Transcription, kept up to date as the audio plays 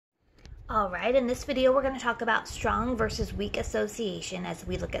All right, in this video we're going to talk about strong versus weak association as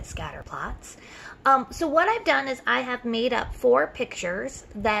we look at scatter plots. So what I've done is I have made up 4 pictures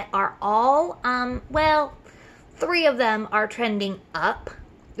that are all, well, 3 of them are trending up.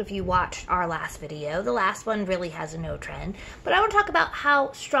 If you watched our last video, the last one really has no trend. But I want to talk about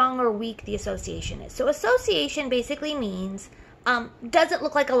how strong or weak the association is. So association basically means, does it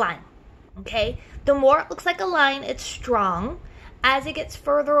look like a line? Okay, the more it looks like a line, it's strong. As it gets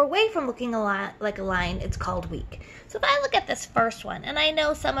further away from looking like a line, it's called weak. So if I look at this first one, and I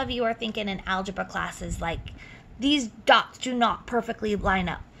know some of you are thinking in algebra classes, like, these dots do not perfectly line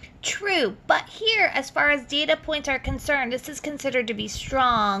up. True, but here, as far as data points are concerned, this is considered to be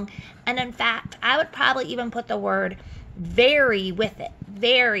strong. And in fact, I would probably even put the word very with it,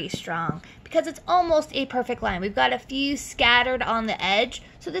 very strong, because it's almost a perfect line. We've got a few scattered on the edge,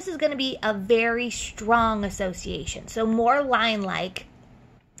 so this is going to be a very strong association. So more line-like,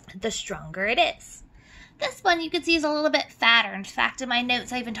 the stronger it is. This one you can see is a little bit fatter. In fact, in my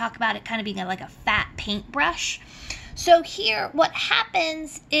notes, I even talk about it kind of being like a fat paintbrush. So here, what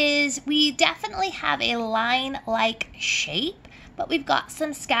happens is we definitely have a line-like shape, but we've got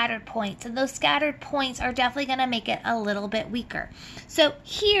some scattered points, and those scattered points are definitely going to make it a little bit weaker. So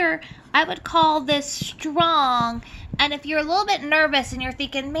here, I would call this strong, and if you're a little bit nervous and you're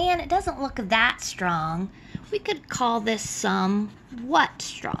thinking, man, it doesn't look that strong, we could call this somewhat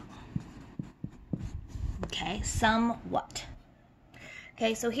strong. Okay, somewhat.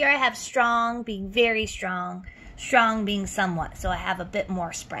 Okay, so here I have strong being very strong, strong being somewhat, so I have a bit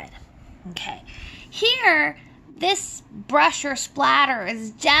more spread. Okay, here, this brush or splatter is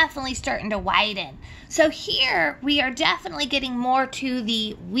definitely starting to widen. So here we are definitely getting more to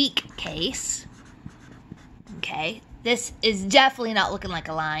the weak case. Okay, this is definitely not looking like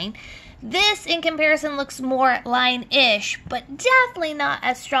a line. This in comparison looks more line-ish, but definitely not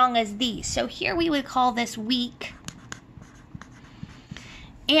as strong as these. So here we would call this weak.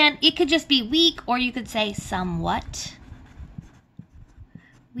 And it could just be weak, or you could say somewhat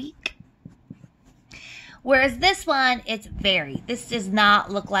weak. Whereas this one, it's very. This does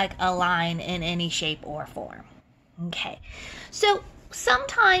not look like a line in any shape or form. Okay, so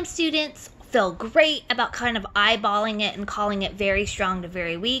sometimes students feel great about kind of eyeballing it and calling it very strong to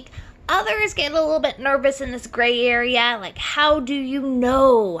very weak. Others get a little bit nervous in this gray area, like, how do you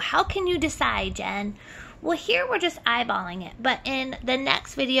know? How can you decide, Jen? Well, here we're just eyeballing it, but in the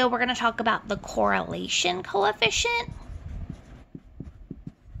next video, we're going to talk about the correlation coefficient.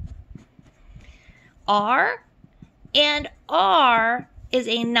 R, and R is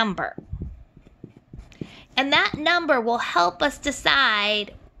a number. And that number will help us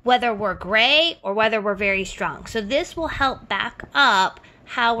decide whether we're gray or whether we're very strong. So this will help back up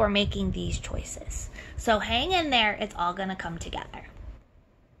how we're making these choices. So hang in there, it's all going to come together.